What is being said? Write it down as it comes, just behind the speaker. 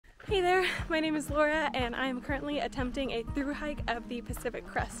Hey there, my name is Laura and I am currently attempting a through hike of the Pacific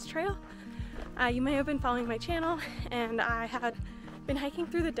Crest Trail. You may have been following my channel and I had been hiking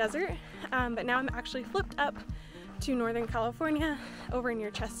through the desert, but now I'm actually flipped up to Northern California over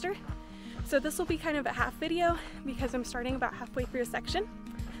near Chester. So this will be kind of a half video because I'm starting about halfway through a section.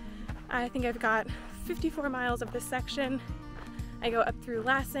 I think I've got 54 miles of this section. I go up through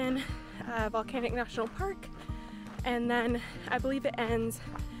Lassen, Volcanic National Park, and then I believe it ends,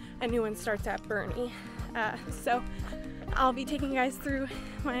 a new one starts at Burney. So I'll be taking you guys through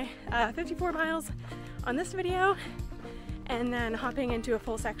my 54 miles on this video and then hopping into a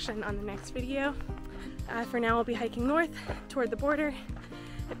full section on the next video. For now I'll be hiking north toward the border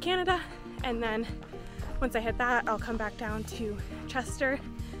of Canada, and then once I hit that I'll come back down to Chester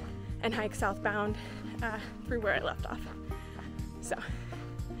and hike southbound through where I left off. So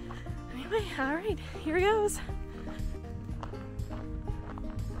anyway, alright, here goes.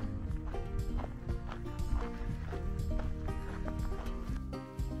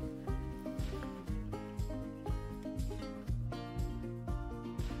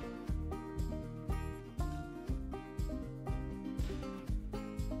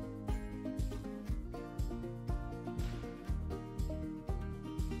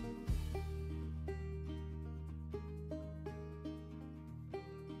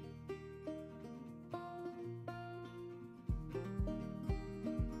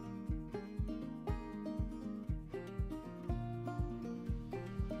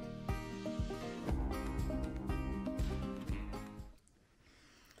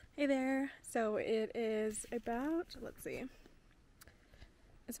 Hey there, so it is about,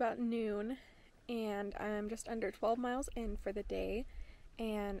 it's about noon and I'm just under 12 miles in for the day,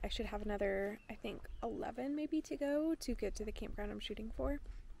 and I should have another, I think 11 maybe to go to get to the campground I'm shooting for.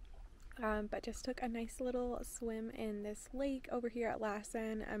 But just took a nice little swim in this lake over here at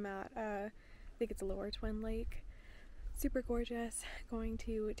Lassen. I'm at, I think it's a Lower Twin Lake. Super gorgeous. Going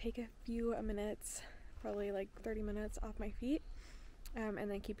to take a few minutes, probably like 30 minutes off my feet. And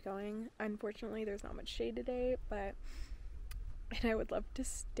then keep going. Unfortunately, there's not much shade today, and I would love to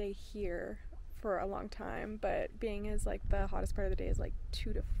stay here for a long time, but being as like the hottest part of the day is like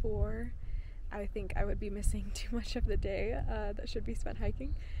 2 to 4, I think I would be missing too much of the day that should be spent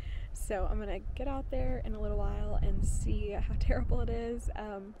hiking. So I'm gonna get out there in a little while and see how terrible it is,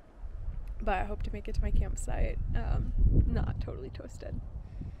 but I hope to make it to my campsite not totally toasted.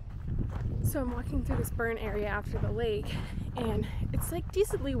 So I'm walking through this burn area after the lake, and it's like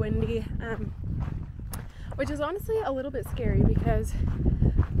decently windy, which is honestly a little bit scary because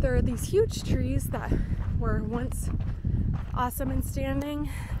there are these huge trees that were once awesome and standing.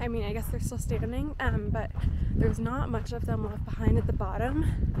 I mean, I guess they're still standing, but there's not much of them left behind at the bottom,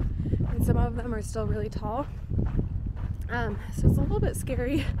 and some of them are still really tall. So it's a little bit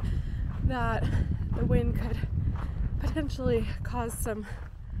scary that the wind could potentially cause some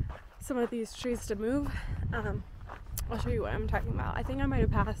of these trees to move. I'll show you what I'm talking about. I think I might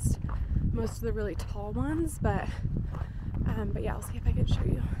have passed most of the really tall ones, but yeah, I'll see if I can show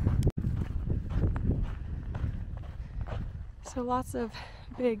you. So lots of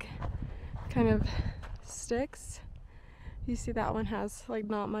big kind of sticks. You see that one has like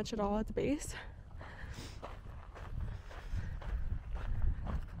not much at all at the base.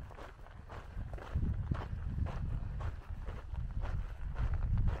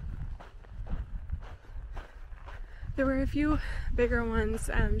 There were a few bigger ones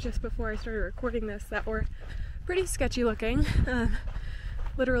just before I started recording this that were pretty sketchy looking,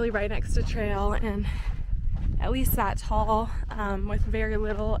 literally right next to trail, and at least that tall, with very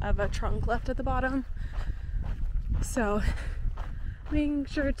little of a trunk left at the bottom. So making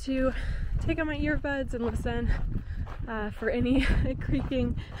sure to take out my earbuds and listen for any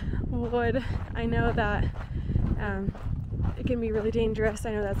creaking wood. I know that it can be really dangerous.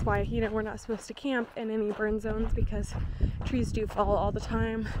 I know that's why, you know, we're not supposed to camp in any burn zones because trees do fall all the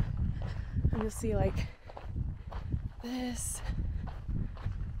time. And you'll see like this.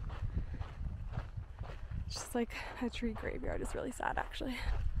 Just like a tree graveyard is really sad actually.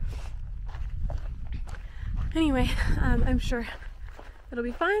 Anyway, I'm sure it'll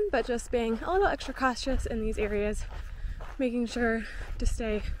be fine, but just being a little extra cautious in these areas, making sure to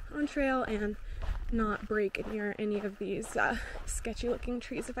stay on trail and not break near any of these sketchy looking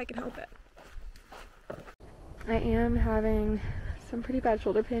trees if I can help it. I am having some pretty bad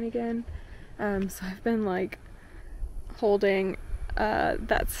shoulder pain again, so I've been like holding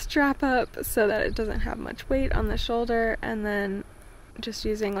that strap up so that it doesn't have much weight on the shoulder, and then just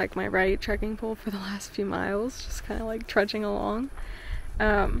using like my right trekking pole for the last few miles, just kind of like trudging along.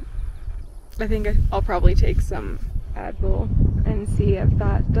 I think I'll probably take some Advil and see if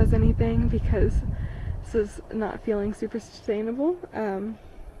that does anything, because this is not feeling super sustainable. And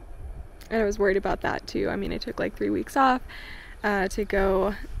I was worried about that too. I mean, I took like 3 weeks off to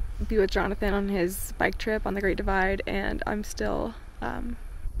go be with Jonathan on his bike trip on the Great Divide, and I'm still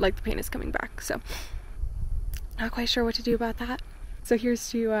like the pain is coming back, so not quite sure what to do about that. So here's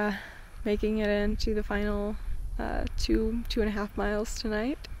to making it into the final 2.5 miles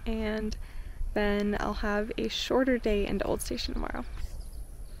tonight, and then I'll have a shorter day into Old Station tomorrow.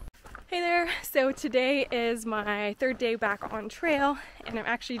 Hey there! So today is my 3rd day back on trail, and I'm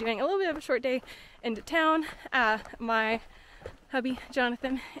actually doing a little bit of a short day into town. My hubby,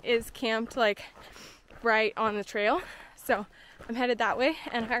 Jonathan, is camped like right on the trail, so I'm headed that way,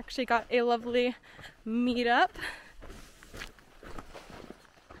 and I actually got a lovely meetup.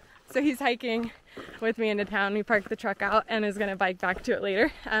 So he's hiking with me into town. We parked the truck out and is gonna bike back to it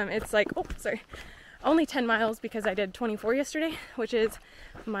later. It's like, only 10 miles because I did 24 yesterday, which is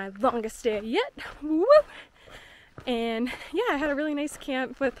my longest day yet. Woo! And yeah, I had a really nice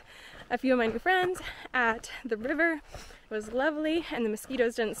camp with a few of my new friends at the river. It was lovely, and the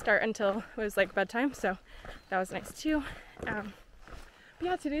mosquitoes didn't start until it was like bedtime, so that was nice too.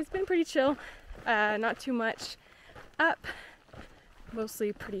 Yeah, today's been pretty chill. Not too much up,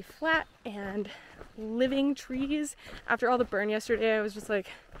 mostly pretty flat and living trees. After all the burn yesterday, I was just like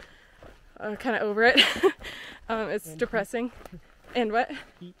kind of over it. It's depressing. And what?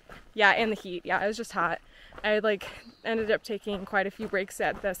 Heat. Yeah, and the heat. Yeah, it was just hot. I like ended up taking quite a few breaks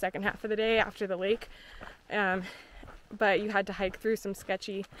at the second half of the day after the lake. But you had to hike through some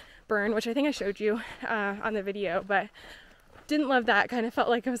sketchy burn, which I think I showed you on the video, but didn't love that. Kind of felt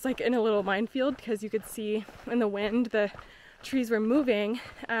like I was like in a little minefield, because you could see in the wind the trees were moving,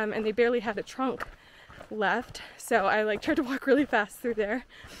 and they barely had a trunk left. So I like tried to walk really fast through there.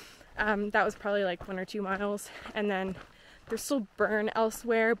 That was probably like 1 or 2 miles, and then there's still burn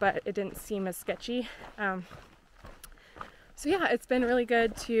elsewhere, but it didn't seem as sketchy. So yeah, it's been really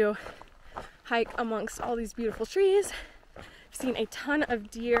good to hike amongst all these beautiful trees. I've seen a ton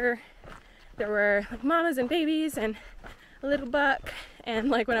of deer. There were like mamas and babies and a little buck, and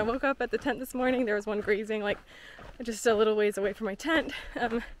like when I woke up at the tent this morning, there was one grazing like just a little ways away from my tent.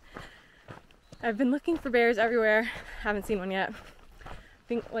 I've been looking for bears everywhere, haven't seen one yet. I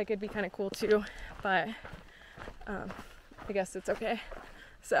think like it'd be kind of cool too, but I guess it's okay.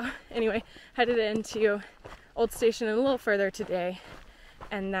 So anyway, headed into Old Station a little further today,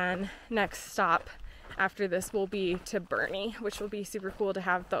 and then next stop after this will be to Burney, which will be super cool to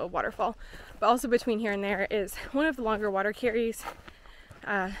have the waterfall. But also between here and there is one of the longer water carries,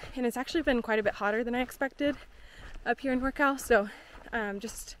 and it's actually been quite a bit hotter than I expected up here in NorCal, so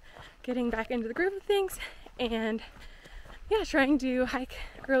just getting back into the groove of things, and yeah, trying to hike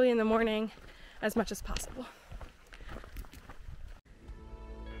early in the morning as much as possible.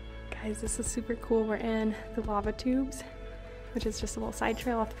 Guys, this is super cool. We're in the lava tubes, which is just a little side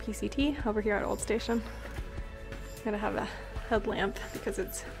trail off the PCT over here at Old Station. I'm gonna have a headlamp because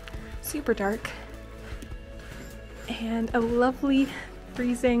it's super dark, and a lovely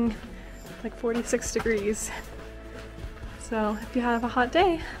freezing like 46 degrees. So if you have a hot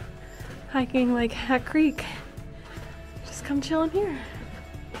day hiking like Hat Creek, just come chill in here.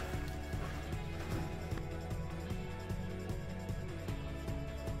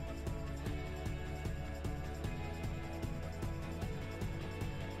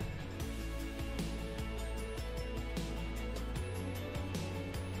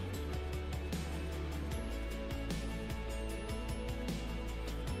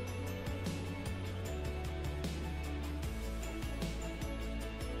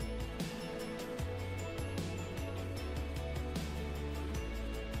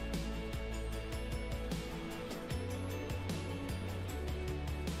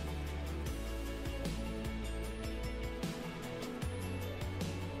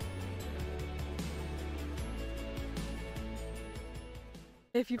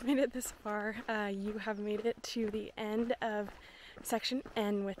 If you've made it this far, you have made it to the end of Section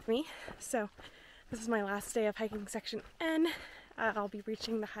N with me. So this is my last day of hiking Section N. I'll be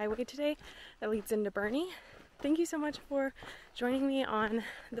reaching the highway today that leads into Burney. Thank you so much for joining me on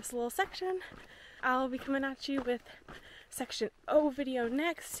this little section. I'll be coming at you with Section O video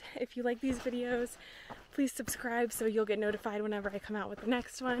next. If you like these videos, please subscribe so you'll get notified whenever I come out with the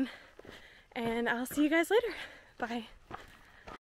next one. And I'll see you guys later. Bye.